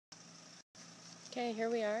Okay, here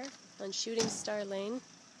we are on Shooting Star Lane.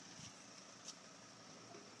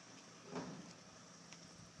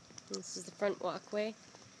 This is the front walkway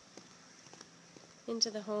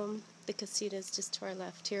into the home. The casita is just to our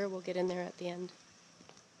left here. We'll get in there at the end.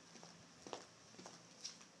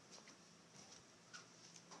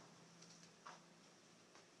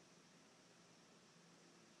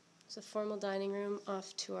 There's a formal dining room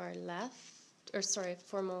off to our left, or sorry,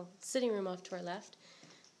 formal sitting room off to our left,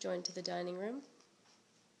 joined to the dining room.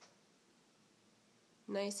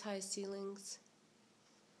 Nice high ceilings.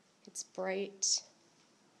 It's bright.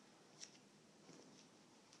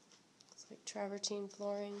 It's like travertine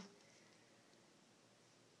flooring.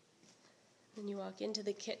 Then you walk into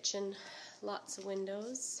the kitchen, lots of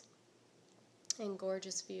windows, and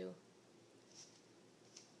gorgeous view.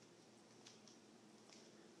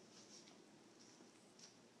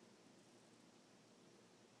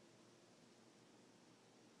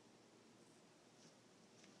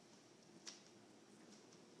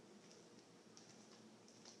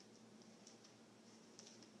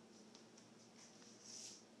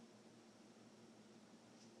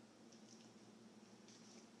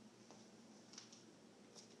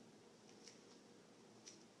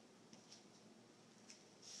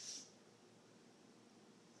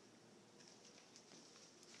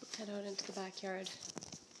 Head out into the backyard.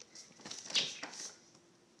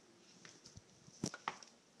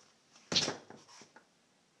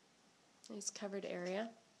 Nice covered area.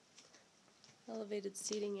 Elevated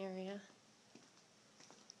seating area.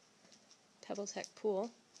 PebbleTech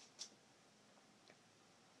pool.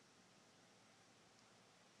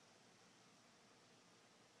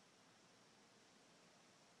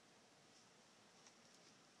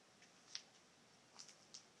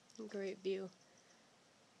 Great view.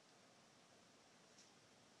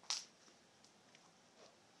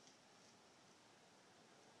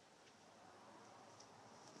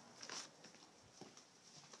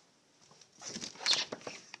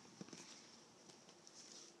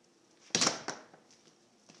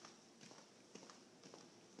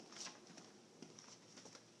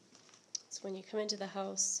 So when you come into the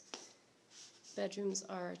house, bedrooms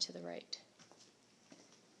are to the right.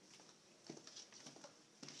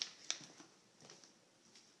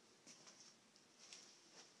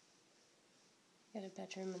 Got a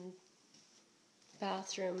bedroom and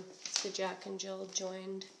bathroom. It's the Jack and Jill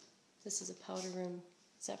joined. This is a powder room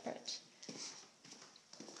separate.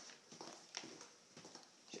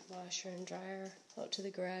 Washer and dryer out to the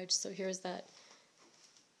garage. So here's that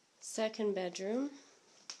second bedroom.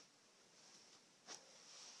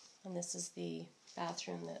 And this is the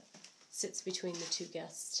bathroom that sits between the two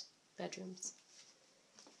guest bedrooms.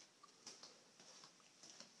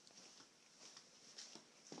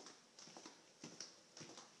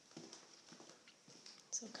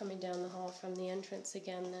 So coming down the hall from the entrance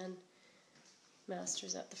again then,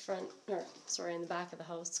 master's at the front, or sorry, in the back of the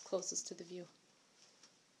house, closest to the view.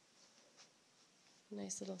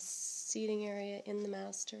 Nice little seating area in the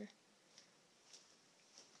master.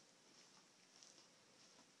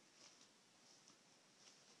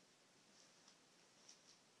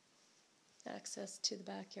 Access to the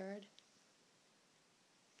backyard.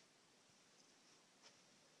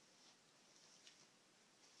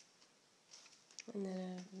 And then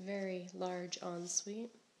a very large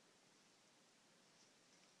ensuite.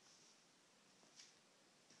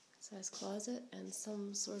 Size closet and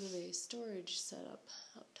some sort of a storage setup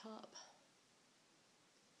up top.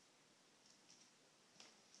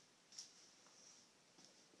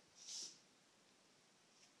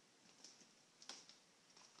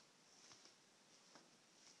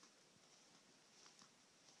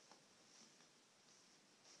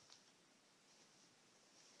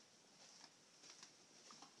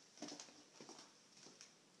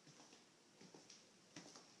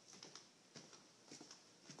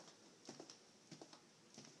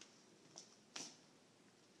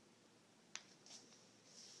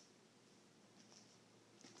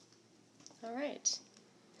 Alright,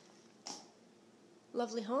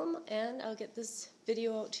 lovely home, and I'll get this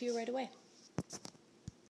video out to you right away.